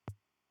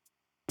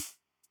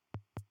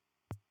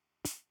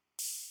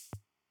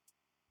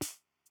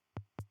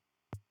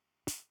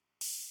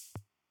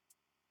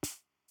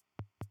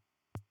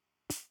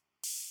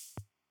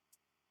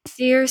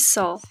Dear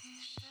soul.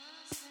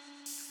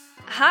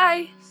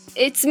 Hi,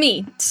 it's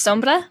me,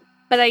 Sombra,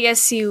 but I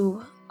guess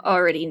you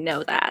already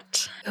know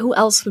that. Who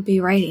else would be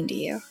writing to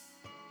you?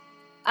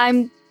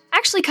 I'm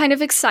actually kind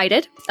of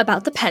excited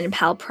about the Pen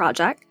Pal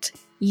project.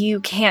 You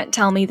can't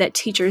tell me that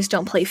teachers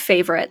don't play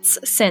favorites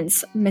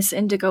since Miss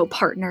Indigo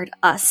partnered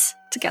us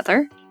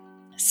together.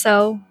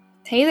 So,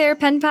 hey there,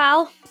 Pen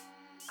Pal.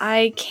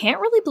 I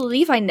can't really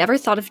believe I never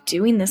thought of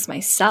doing this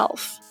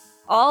myself.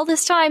 All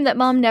this time that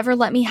Mom never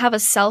let me have a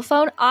cell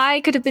phone, I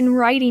could have been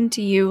writing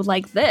to you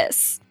like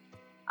this.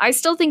 I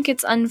still think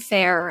it's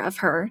unfair of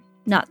her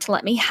not to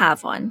let me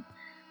have one.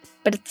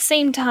 But at the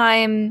same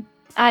time,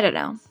 I don't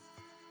know.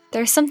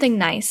 There's something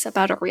nice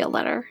about a real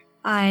letter.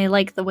 I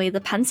like the way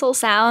the pencil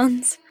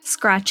sounds,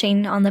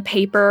 scratching on the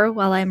paper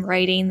while I'm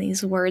writing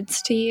these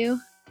words to you.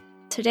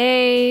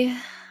 Today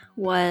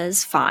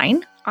was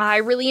fine. I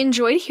really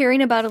enjoyed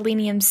hearing about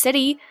Elenium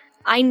City.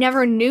 I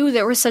never knew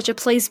there was such a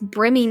place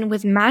brimming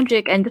with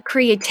magic and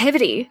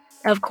creativity.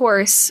 Of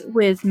course,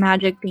 with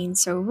magic being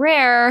so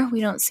rare,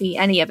 we don't see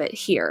any of it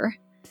here.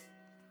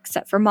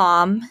 Except for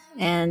Mom,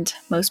 and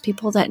most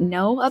people that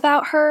know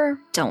about her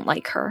don't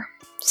like her.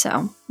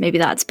 So maybe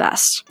that's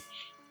best.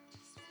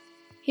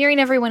 Hearing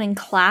everyone in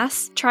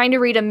class trying to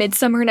read A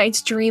Midsummer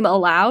Night's Dream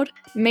aloud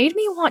made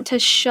me want to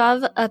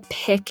shove a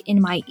pick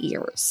in my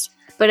ears.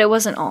 But it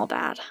wasn't all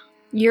bad.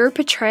 Your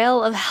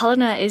portrayal of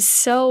Helena is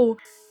so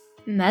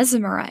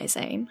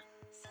mesmerizing.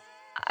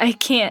 I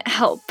can't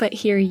help but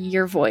hear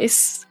your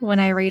voice when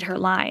I read her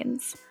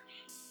lines.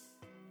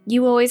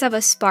 You always have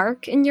a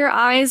spark in your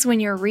eyes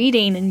when you're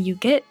reading, and you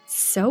get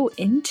so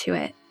into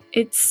it.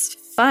 It's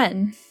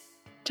fun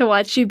to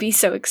watch you be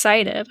so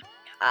excited.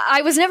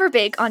 I was never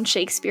big on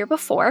Shakespeare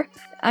before.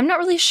 I'm not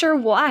really sure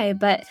why,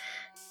 but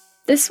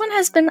this one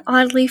has been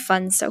oddly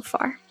fun so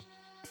far.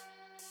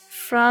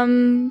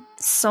 From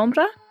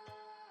Sombra?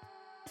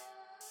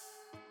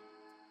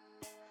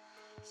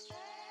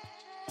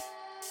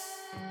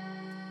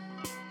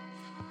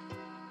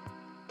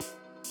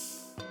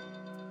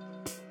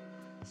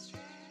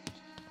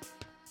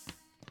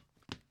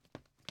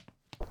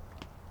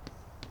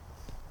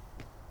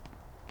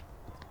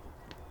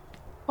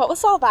 What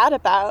was all that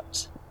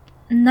about?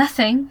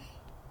 Nothing.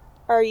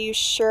 Are you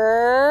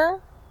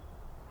sure?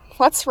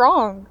 What's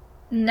wrong?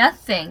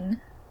 Nothing.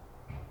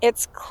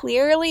 It's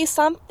clearly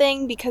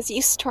something because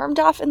you stormed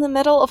off in the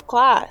middle of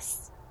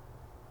class.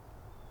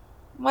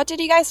 What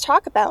did you guys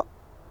talk about?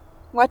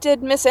 What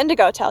did Miss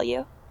Indigo tell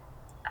you?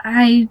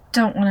 I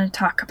don't want to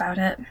talk about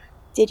it.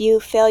 Did you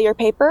fail your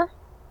paper?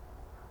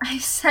 I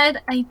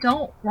said I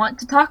don't want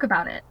to talk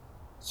about it.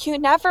 You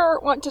never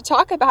want to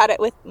talk about it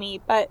with me,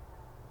 but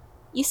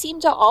you seem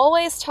to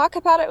always talk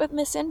about it with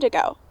Miss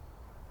Indigo.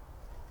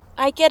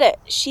 I get it,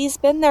 she's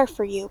been there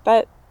for you,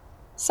 but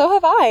so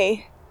have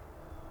I.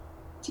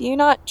 Do you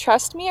not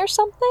trust me or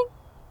something?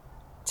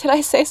 Did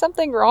I say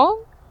something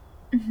wrong?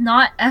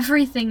 Not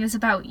everything is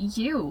about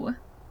you.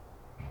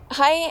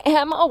 I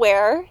am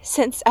aware,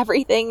 since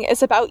everything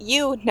is about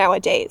you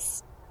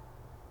nowadays.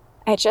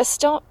 I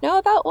just don't know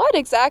about what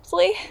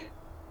exactly.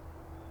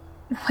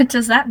 What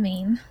does that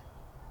mean?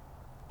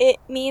 It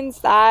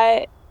means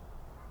that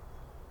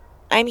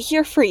I'm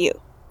here for you.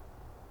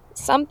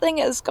 Something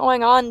is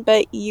going on,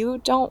 but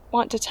you don't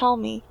want to tell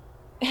me.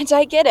 And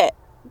I get it,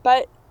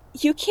 but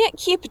you can't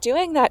keep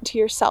doing that to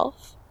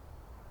yourself.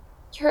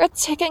 You're a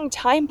ticking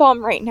time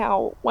bomb right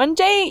now. One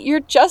day,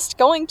 you're just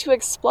going to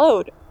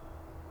explode.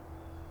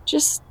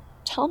 Just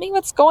tell me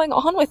what's going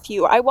on with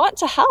you. I want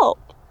to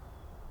help.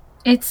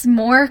 It's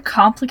more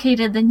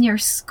complicated than your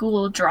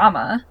school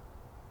drama.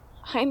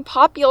 I'm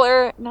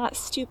popular, not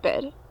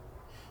stupid.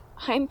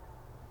 I'm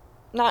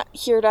not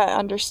here to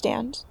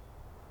understand.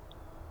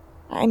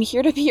 I'm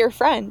here to be your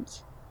friend.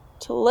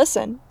 To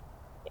listen.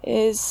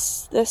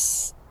 Is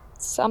this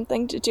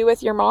something to do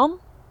with your mom?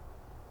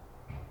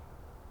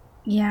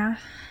 Yeah.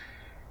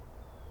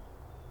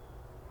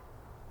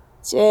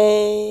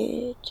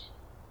 Did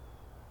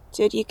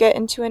you get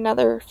into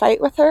another fight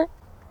with her?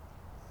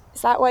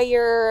 Is that why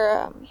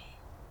you're,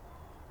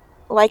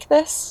 like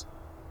this?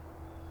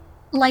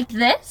 Like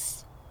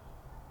this?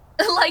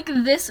 Like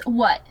this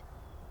what?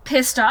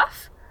 Pissed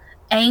off?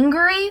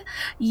 Angry?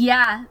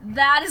 Yeah,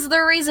 that is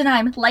the reason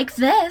I'm like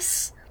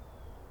this.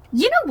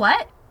 You know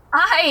what?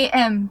 I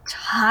am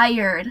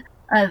tired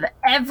of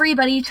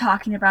everybody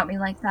talking about me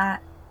like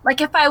that. Like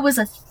if I was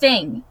a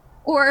thing.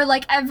 Or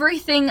like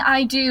everything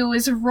I do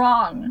is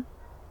wrong.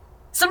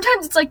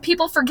 Sometimes it's like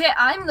people forget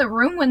I'm in the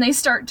room when they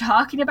start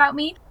talking about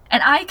me,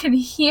 and I can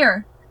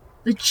hear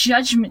the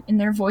judgment in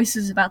their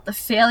voices about the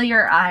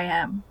failure I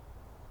am.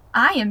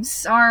 I am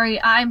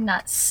sorry I'm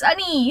not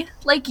sunny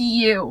like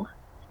you.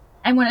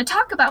 I want to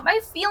talk about my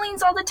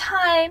feelings all the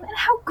time and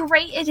how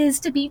great it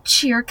is to be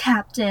cheer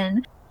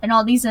captain and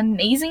all these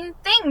amazing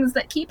things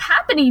that keep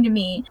happening to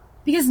me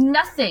because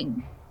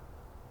nothing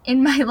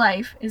in my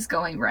life is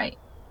going right.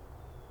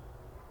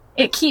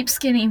 It keeps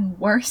getting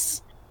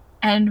worse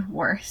and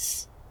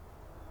worse.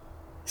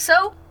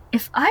 So,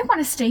 if I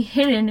want to stay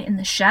hidden in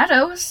the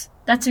shadows,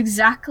 that's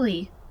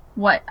exactly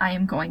what I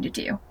am going to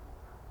do.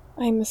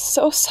 I'm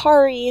so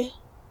sorry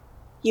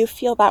you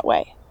feel that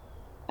way.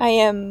 I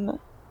am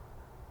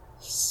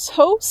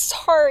so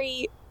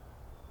sorry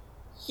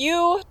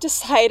you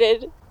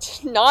decided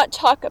to not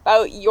talk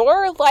about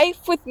your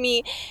life with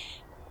me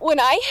when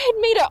I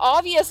had made it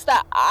obvious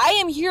that I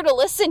am here to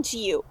listen to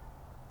you.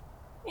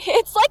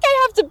 It's like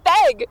I have to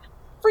beg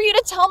for you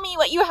to tell me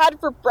what you had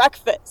for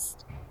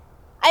breakfast.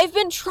 I've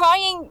been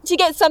trying to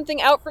get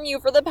something out from you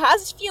for the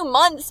past few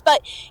months,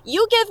 but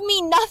you give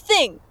me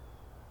nothing.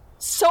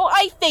 So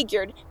I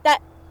figured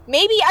that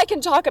maybe I can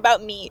talk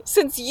about me,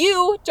 since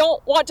you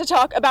don't want to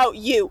talk about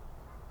you.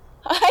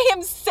 I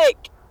am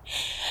sick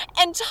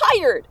and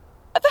tired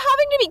of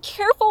having to be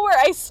careful where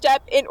I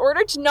step in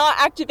order to not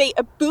activate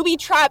a booby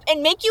trap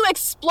and make you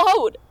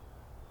explode.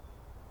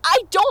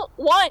 I don't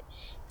want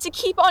to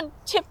keep on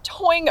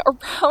tiptoeing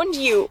around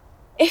you.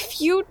 If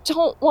you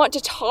don't want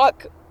to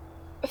talk,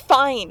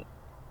 fine.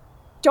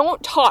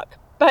 Don't talk,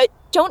 but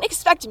don't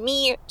expect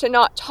me to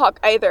not talk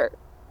either.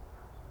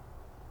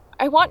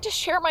 I want to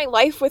share my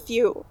life with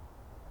you.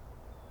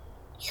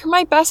 You're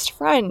my best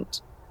friend.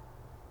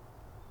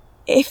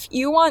 If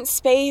you want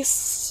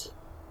space,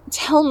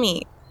 tell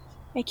me.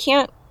 I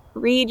can't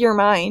read your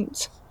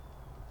mind.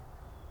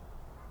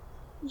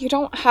 You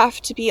don't have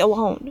to be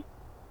alone.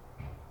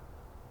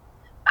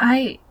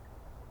 I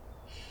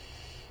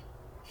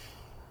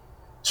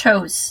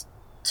chose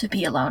to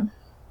be alone.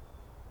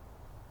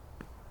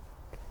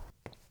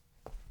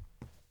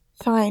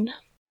 Fine.